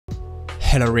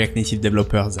Hello React Native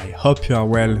developers, I hope you are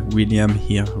well. William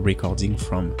here, recording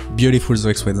from beautiful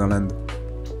Zurich, Switzerland.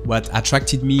 What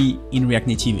attracted me in React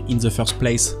Native in the first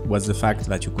place was the fact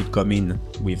that you could come in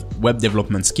with web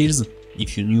development skills.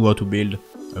 If you knew how to build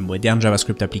a modern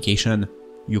JavaScript application,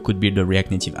 you could build a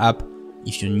React Native app.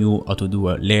 If you knew how to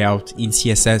do a layout in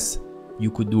CSS, you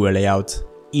could do a layout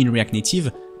in React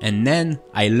Native. And then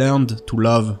I learned to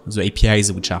love the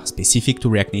APIs which are specific to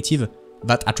React Native.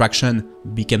 That attraction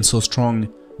became so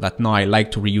strong that now I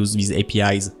like to reuse these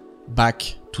APIs back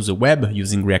to the web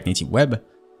using React Native Web.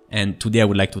 And today I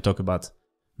would like to talk about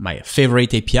my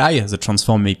favorite API, the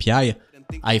Transform API.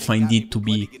 I find it to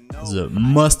be the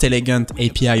most elegant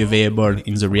API available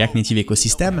in the React Native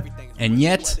ecosystem, and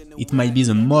yet it might be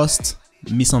the most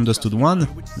misunderstood one.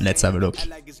 Let's have a look.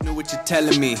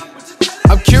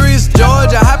 I'm curious,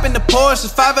 George. I hop in the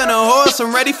Porsche, 5 and a horse.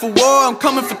 I'm ready for war. I'm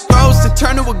coming for throats to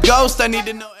turn to a ghost. I need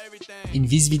to know everything. In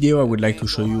this video, I would like to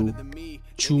show you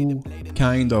two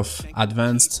kind of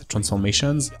advanced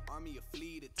transformations.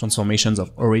 Transformations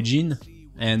of origin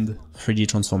and 3D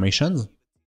transformations.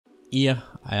 Here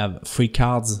I have three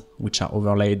cards which are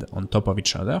overlaid on top of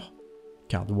each other.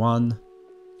 Card 1,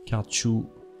 card 2,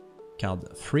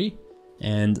 card 3.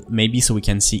 And maybe so we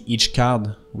can see each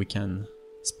card, we can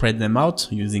spread them out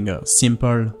using a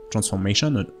simple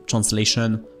transformation, a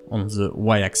translation on the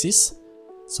y-axis.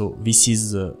 So this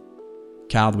is the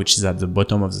card which is at the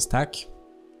bottom of the stack.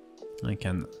 I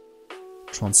can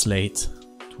translate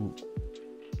to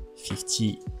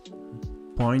 50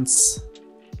 points,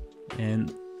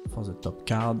 and for the top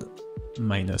card,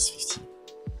 minus 50.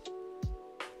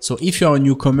 So if you are a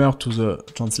newcomer to the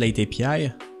Translate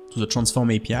API, to the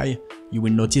Transform API, you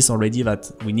will notice already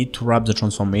that we need to wrap the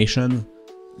transformation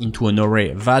into an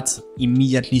array. That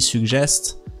immediately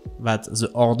suggests that the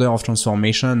order of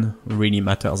transformation really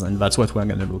matters, and that's what we're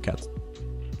going to look at.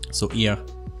 So here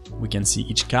we can see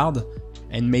each card,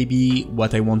 and maybe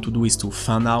what I want to do is to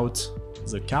fan out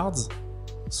the cards.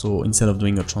 So instead of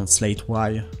doing a translate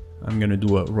Y, I'm going to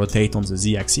do a rotate on the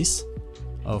Z-axis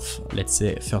of, let's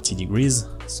say, 30 degrees.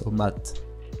 So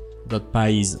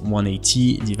mat.py is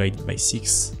 180 divided by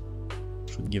 6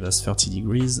 should give us 30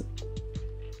 degrees.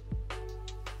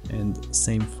 And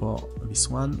same for this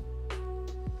one,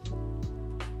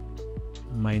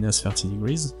 minus 30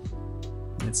 degrees.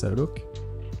 Let's have a look.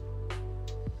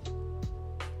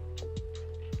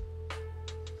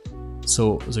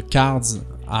 So the cards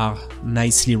are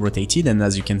nicely rotated, and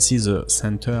as you can see, the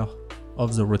center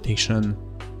of the rotation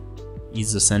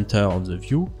is the center of the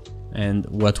view. And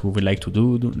what we would like to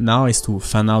do now is to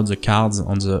fan out the cards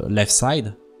on the left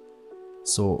side.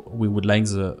 So we would like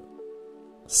the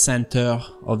center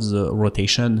of the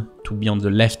rotation to be on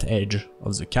the left edge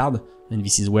of the card, and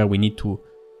this is where we need to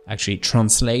actually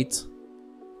translate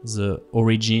the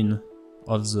origin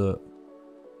of the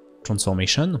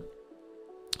transformation.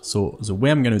 So the way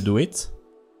I'm going to do it,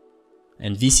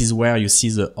 and this is where you see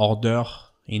the order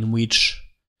in which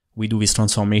we do this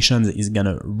transformation is going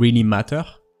to really matter.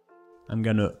 I'm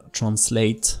going to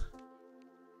translate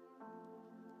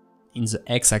in the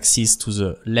x-axis to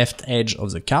the left edge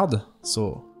of the card.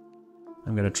 So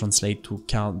I'm going to translate to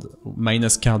card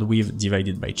minus card width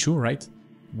divided by 2, right?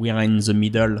 We are in the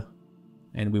middle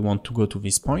and we want to go to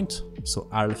this point. So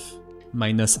half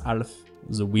minus half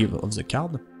the width of the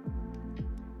card.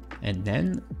 And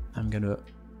then I'm going to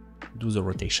do the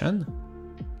rotation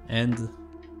and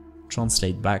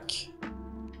translate back.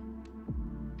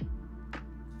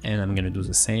 And I'm going to do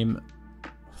the same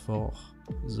for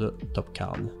the top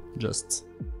card. Just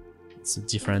it's a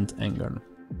different angle.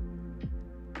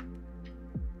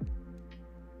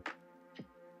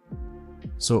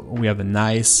 So we have a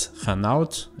nice fan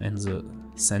out, and the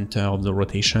center of the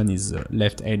rotation is the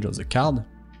left edge of the card.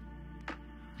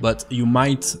 But you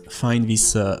might find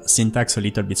this syntax a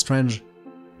little bit strange,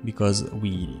 because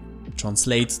we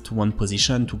translate to one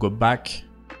position to go back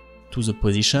to the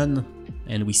position,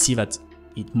 and we see that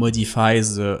it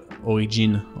modifies the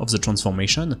origin of the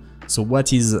transformation. So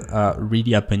what is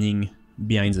really happening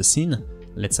behind the scene?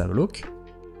 Let's have a look.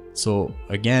 So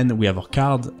again, we have our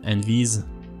card, and these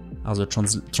are the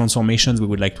transformations we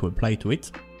would like to apply to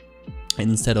it.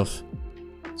 And instead of,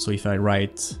 so if I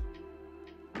write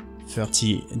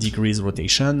 30 degrees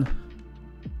rotation,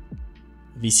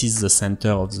 this is the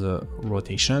center of the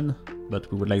rotation, but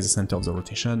we would like the center of the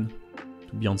rotation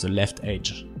to be on the left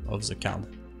edge of the card.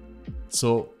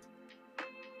 So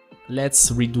let's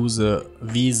redo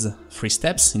these three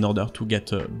steps in order to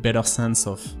get a better sense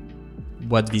of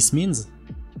what this means.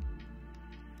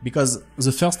 Because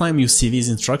the first time you see these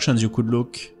instructions, you could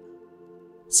look,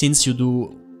 since you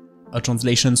do a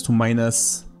translations to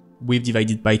minus width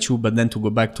divided by 2, but then to go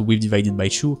back to width divided by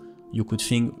 2, you could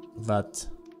think that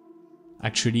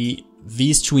actually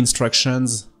these two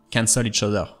instructions cancel each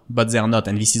other, but they are not.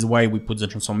 And this is why we put the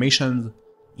transformations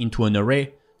into an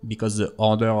array, because the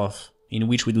order in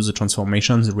which we do the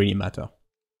transformations really matter.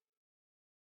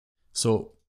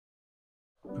 So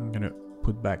I'm gonna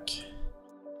put back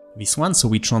this one. So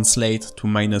we translate to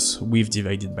minus width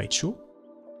divided by 2.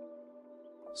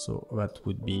 So that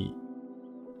would be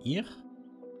here.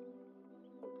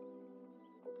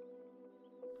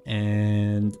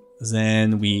 And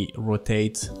then we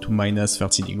rotate to minus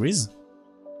 30 degrees.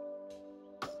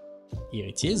 Here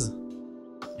it is.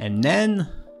 And then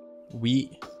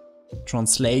we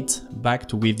translate back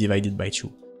to width divided by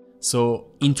 2. So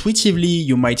intuitively,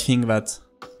 you might think that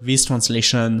this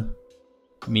translation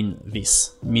means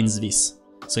this.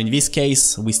 So in this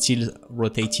case, we still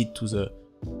rotate it to the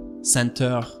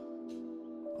center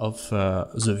of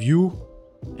the view.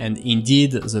 And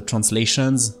indeed, the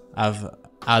translations have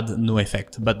had no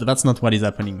effect. But that's not what is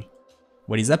happening.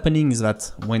 What is happening is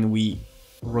that when we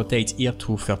rotate here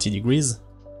to 30 degrees,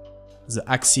 the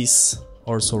axis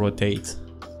also rotate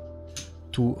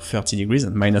to 30 degrees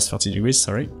and minus 30 degrees,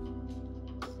 sorry.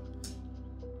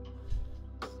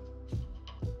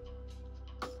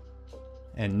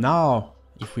 And now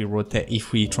if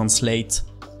we translate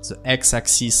the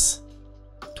x-axis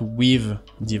to width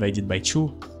divided by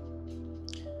 2,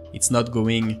 it's not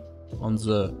going on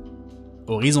the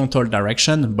horizontal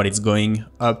direction, but it's going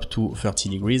up to 30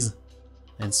 degrees.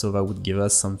 And so that would give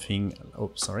us something,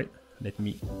 oh, sorry, let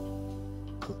me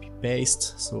copy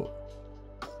paste. So,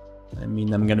 I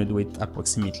mean, I'm gonna do it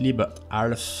approximately, but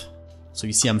half. So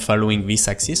you see I'm following this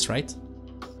axis, right?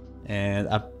 And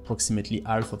approximately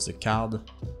half of the card.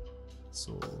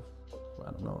 So,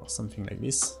 I don't know, something like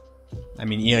this. I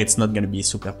mean, here it's not gonna be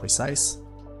super precise,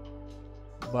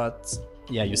 but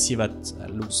yeah, you see that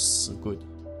looks good.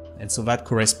 And so that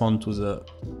corresponds to the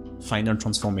final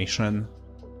transformation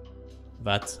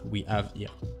that we have here.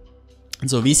 And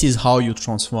so this is how you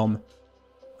transform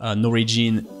an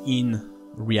origin in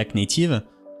React Native.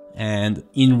 And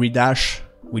in Redash,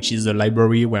 which is a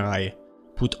library where I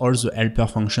put all the helper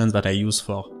functions that I use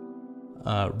for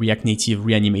React Native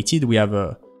reanimated, we have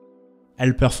a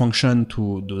helper function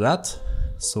to do that.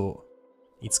 So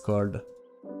it's called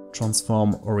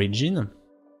transform origin.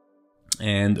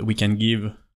 And we can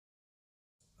give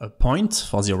a point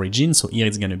for the origin. So here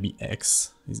it's going to be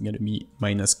x, it's going to be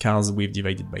minus cars width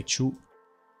divided by 2,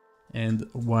 and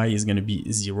y is going to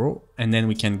be 0. And then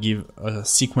we can give a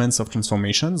sequence of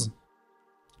transformations.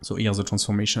 So here the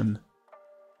transformation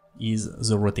is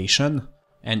the rotation,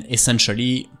 and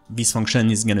essentially this function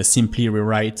is going to simply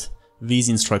rewrite these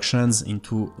instructions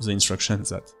into the instructions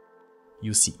that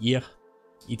you see here.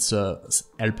 It's a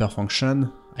helper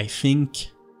function. I think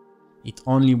it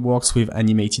only works with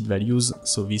animated values,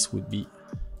 so this would be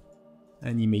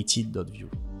animated.view.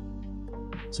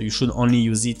 So you should only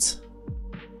use it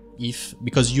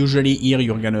because usually here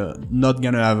you're not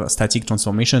gonna have static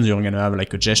transformations, you're gonna have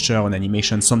like a gesture, an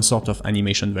animation, some sort of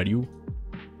animation value.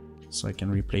 So I can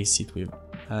replace it with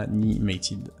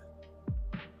animated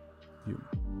view.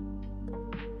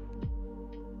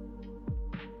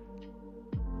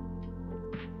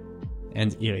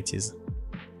 And here it is.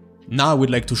 Now I would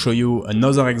like to show you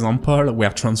another example where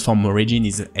transform origin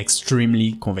is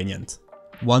extremely convenient.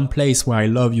 One place where I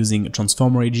love using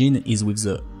transform origin is with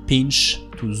the pinch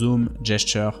to zoom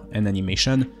gesture and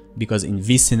animation, because in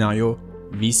this scenario,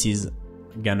 this is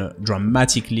gonna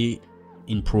dramatically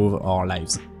improve our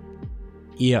lives.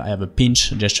 Here I have a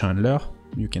pinch gesture handler.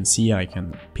 You can see I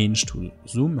can pinch to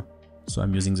zoom. So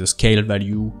I'm using the scale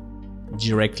value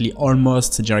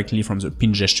almost directly from the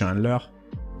pinch gesture handler.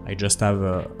 I just have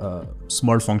a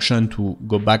small function to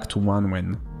go back to 1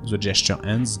 when the gesture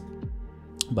ends.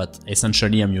 But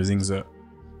essentially I'm using the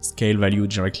scale value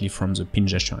directly from the pinch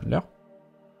gesture handler.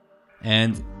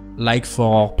 And like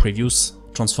for previous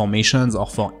transformations or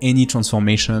for any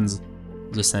transformations,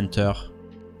 the center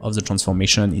of the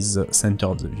transformation is the center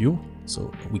of the view.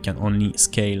 So we can only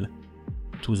scale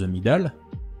to the middle.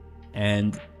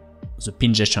 And the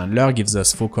pinch gesture handler gives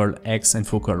us focal X and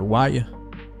focal Y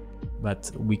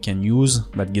that we can use,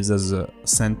 that gives us the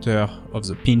center of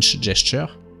the pinch gesture,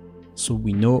 so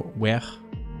we know where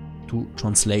to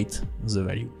translate the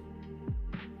value.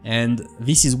 And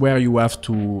this is where you have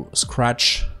to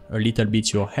scratch a little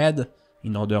bit your head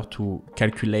in order to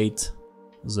calculate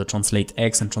the translate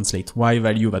X and translate Y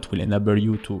value that will enable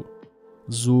you to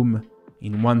zoom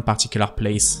in one particular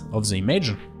place of the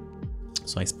image.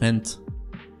 So I spent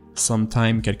some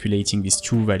time calculating these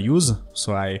two values.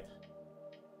 So I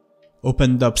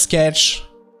opened up Sketch,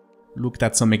 looked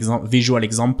at some visual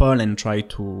example and try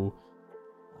to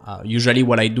usually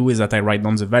what I do is that I write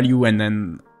down the value and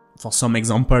then for some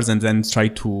examples and then try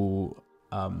to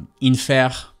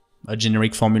infer a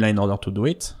generic formula in order to do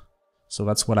it. So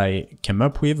that's what I came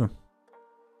up with.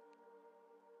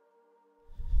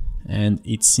 And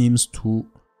it seems to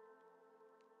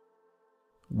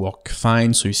work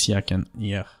fine. So you see I can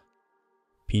here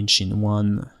pinch in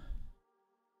one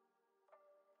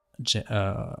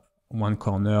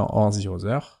corner or the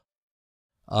other.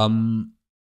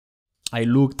 I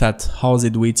looked at how they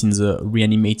do it in the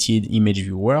reanimated image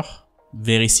viewer.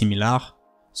 Very similar.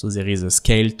 So there is a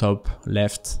scale top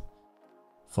left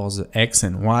for the X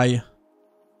and Y.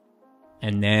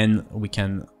 And then we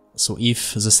can, so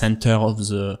if the center of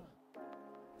the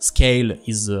scale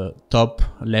is the top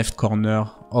left corner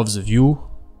of the view,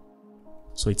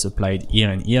 so it's applied here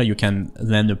and here, you can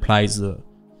then apply the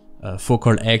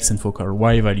focal X and focal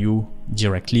Y value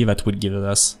directly. That will give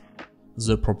us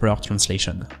the proper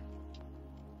translation.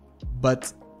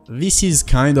 But this is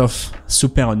kind of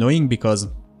super annoying because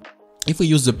if we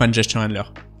use the punch gesture handler,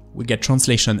 we get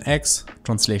translation X,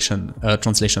 translation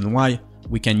Y.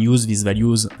 We can use these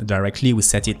values directly. We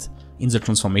set it in the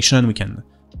transformation. We can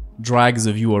drag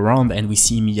the view around and we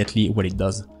see immediately what it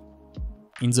does.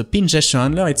 In the pin gesture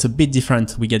handler, it's a bit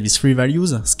different. We get these three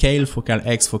values, scale, focal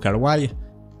X, focal Y,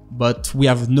 but we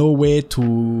have no way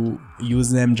to use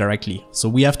them directly. So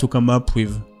we have to come up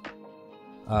with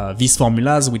these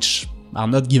formulas which are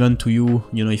not given to you,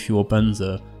 if you open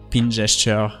the pin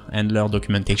gesture handler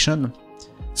documentation.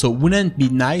 So wouldn't it be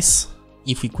nice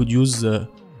if we could use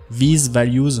these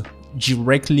values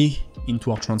directly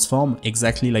into our transform,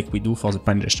 exactly like we do for the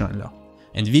pin gesture handler?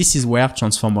 And this is where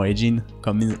transform origin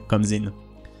comes in.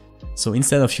 So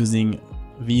instead of using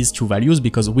these two values,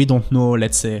 because we don't know,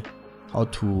 let's say, how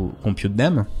to compute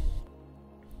them,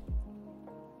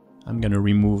 I'm gonna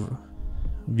remove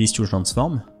these two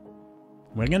transform.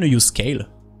 We're gonna use scale,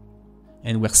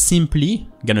 and we're simply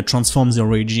gonna transform the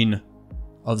origin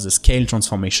of the scale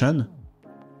transformation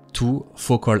to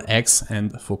focal X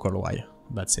and focal Y.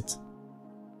 That's it.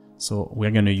 So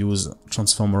we're gonna use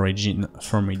transform origin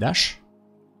from redash.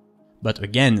 But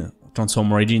again,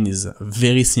 transform origin is a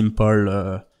very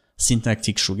simple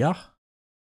syntactic sugar.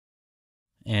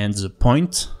 And the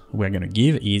point we're gonna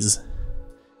give is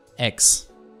X.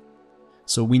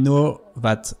 So we know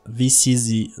that this is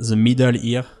the middle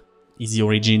here is the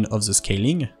origin of the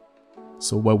scaling.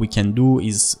 So what we can do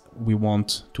is we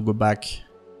want to go back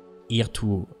here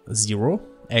to 0,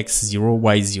 X 0,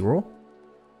 Y 0,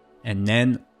 and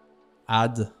then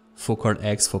add focal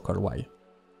X, focal Y.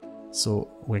 So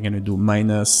we're gonna do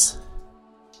minus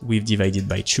width divided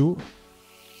by 2.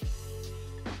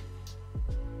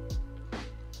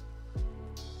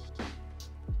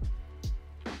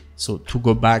 So to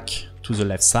go back to the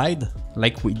left side,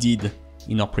 like we did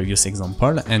in our previous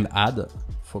example, and add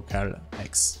focal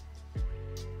X.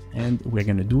 And we're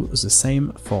gonna do the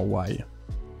same for Y.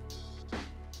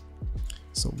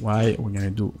 So Y, we're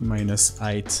gonna do minus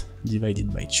height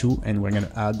divided by 2, and we're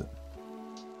gonna add,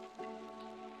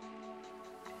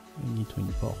 we need to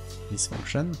import this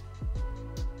function.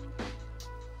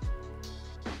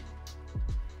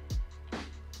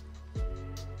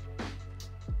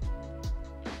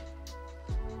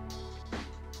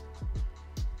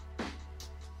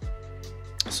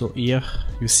 So here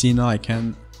you see now I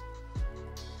can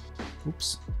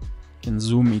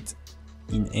zoom it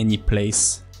in any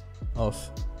place of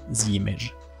the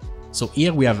image. So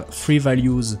here we have three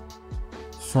values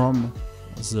from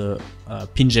the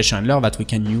pin gesture handler that we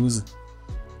can use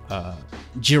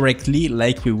directly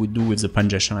like we would do with the pin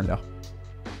gesture handler.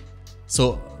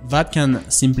 So that can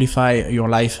simplify your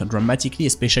life dramatically,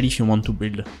 especially if you want to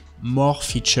build more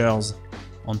features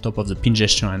on top of the pin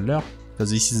gesture handler,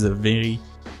 because this is a very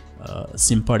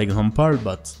simple example,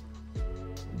 but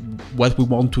what we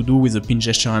want to do with the pin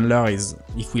gesture handler is,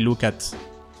 if we look at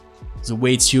the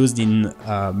way it's used in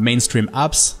mainstream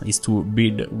apps, is to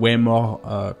build way more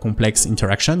complex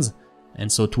interactions.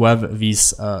 And so to have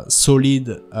this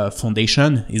solid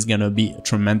foundation is gonna be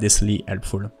tremendously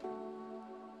helpful.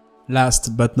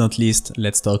 Last but not least,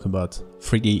 let's talk about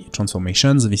 3D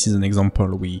transformations. This is an example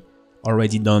we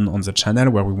already done on the channel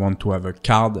where we want to have a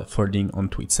card folding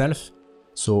onto itself.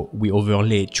 So we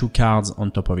overlay two cards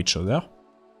on top of each other,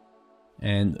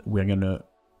 and we're gonna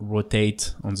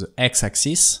rotate on the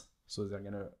x-axis. So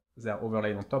they're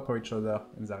overlaid on top of each other,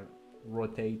 and they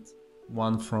rotate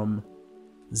one from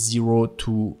 0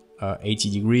 to 80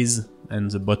 degrees,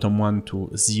 and the bottom one to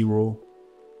 0,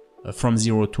 from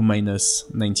 0 to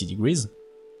minus 90 degrees.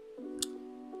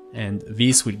 And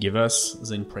this will give us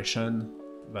the impression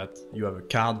that you have a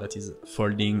card that is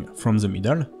folding from the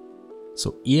middle.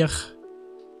 So here,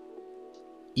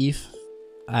 if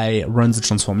I run the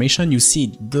transformation, you see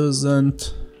it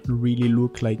doesn't really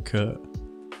look like a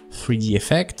 3D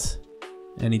effect,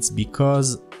 and it's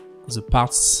because the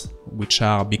parts which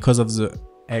are, because of the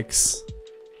X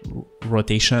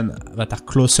rotation, that are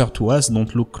closer to us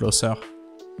don't look closer,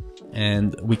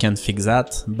 and we can fix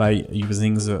that by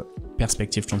using the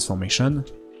perspective transformation,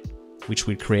 which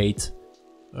will create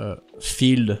a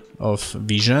field of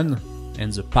vision,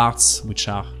 and the parts which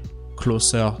are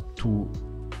closer to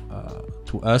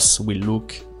us will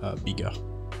look bigger.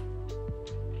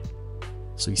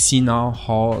 So you see now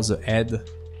how the head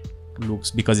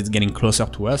looks, because it's getting closer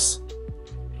to us,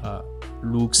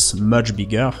 looks much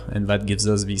bigger, and that gives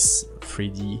us this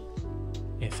 3D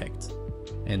effect.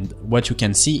 And what you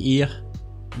can see here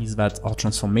is that our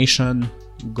transformation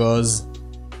goes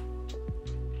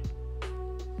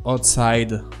outside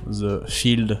the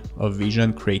field of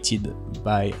vision created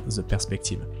by the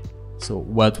perspective. So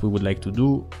what we would like to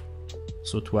do,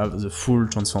 so to have the full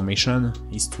transformation,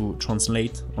 is to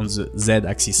translate on the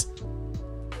Z-axis.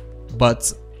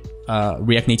 But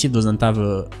React Native doesn't have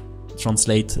a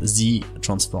translate Z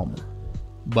transform,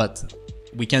 but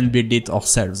we can build it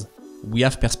ourselves. We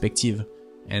have perspective,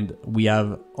 and we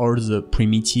have all the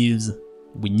primitives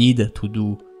we need to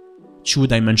do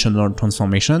two-dimensional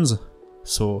transformations.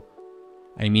 So,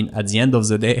 I mean, at the end of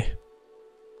the day,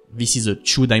 this is a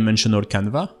two-dimensional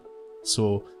Canva.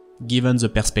 So, given the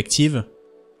perspective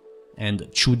and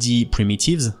 2D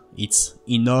primitives, it's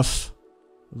enough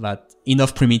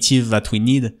primitive that we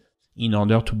need in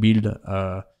order to build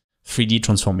 3D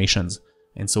transformations.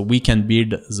 And so we can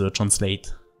build the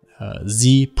translate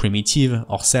Z primitive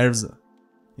ourselves.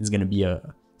 It's going to be a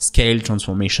scale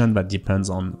transformation that depends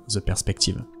on the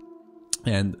perspective.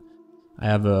 And I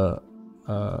have a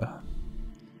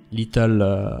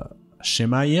little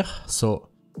schema here. So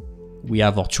we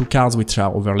have our two cards which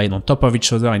are overlaid on top of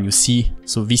each other, and you see,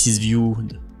 so this is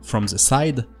viewed from the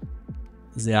side.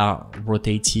 They are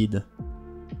rotated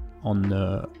on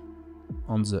the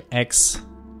X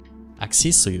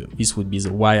axis, so this would be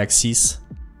the Y axis,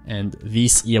 and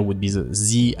this here would be the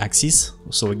Z axis.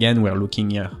 So again, we're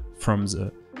looking here from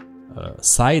the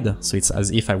side, so it's as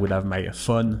if I would have my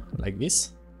phone like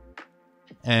this.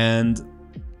 And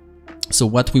so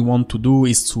what we want to do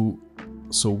is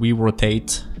so we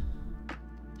rotate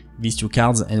these two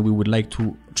cards, and we would like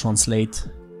to translate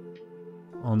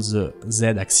on the Z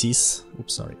axis.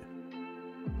 Oops, sorry.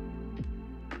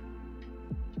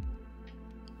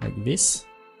 Like this.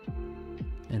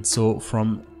 And so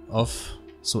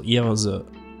so here the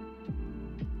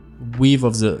width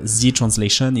of the Z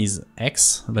translation is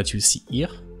X, that you see here.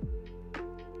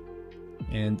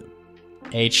 And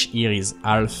H here is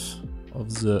half of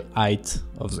the height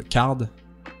of the card.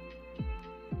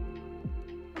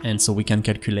 And so we can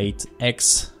calculate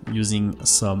X using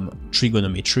some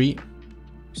trigonometry.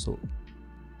 So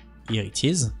here it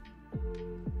is.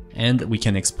 And we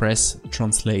can express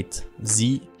translate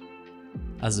Z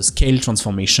as a scale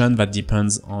transformation that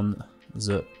depends on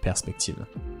the perspective.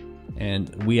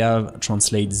 And we have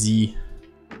translate Z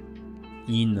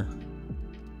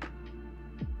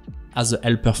as a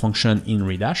helper function in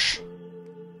Redash.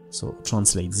 So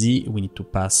translate Z, we need to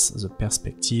pass the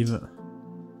perspective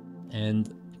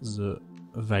and the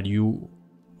value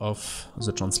of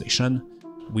the translation,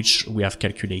 which we have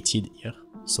calculated here.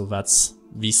 So that's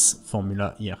this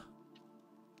formula here,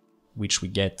 which we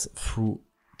get through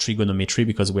trigonometry,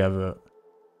 because we have a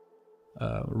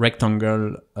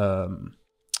rectangle,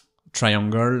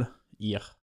 triangle here,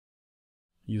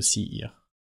 you see here.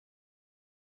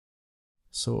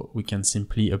 So we can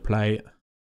simply apply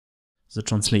the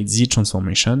translate Z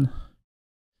transformation,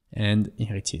 and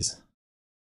here it is.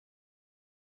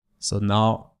 So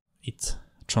now it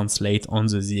translates on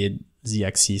the Z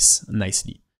axis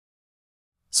nicely.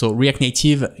 So React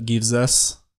Native gives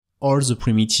us all the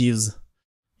primitives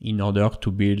in order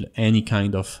to build any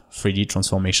kind of 3D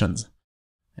transformations.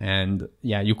 And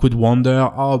yeah, you could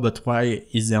wonder, oh, but why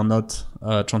is there not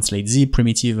a translate Z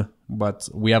primitive? But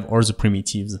we have all the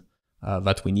primitives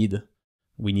that we need.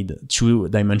 We need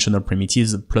two-dimensional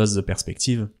primitives plus the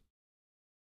perspective.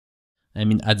 I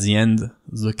mean, at the end,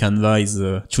 the Canva is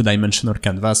a two-dimensional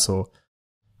Canva, so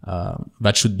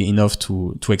that should be enough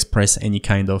to express any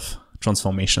kind of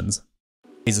transformations.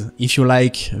 If you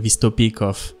like this topic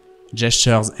of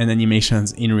gestures and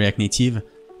animations in React Native,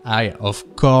 I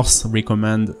of course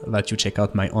recommend that you check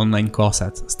out my online course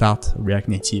at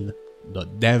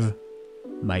startreactnative.dev.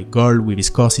 My goal with this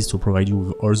course is to provide you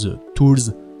with all the tools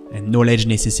and knowledge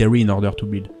necessary in order to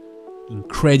build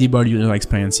incredible user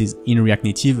experiences in React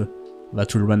Native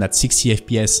that will run at 60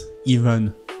 FPS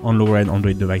even on lower-end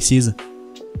Android devices.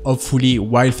 Hopefully,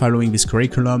 while following this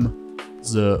curriculum,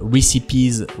 the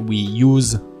recipes we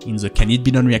use in the Can It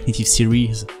Be Done React Native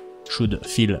series should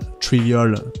feel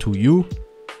trivial to you.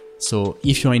 So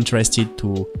if you're interested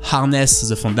to harness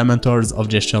the fundamentals of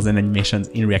gestures and animations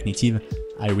in React Native,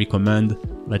 I recommend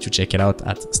that you check it out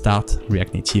at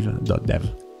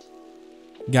startreactnative.dev.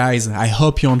 Guys, I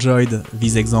hope you enjoyed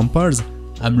these examples.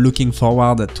 I'm looking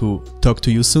forward to talk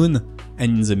to you soon,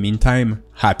 and in the meantime,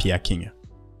 happy hacking!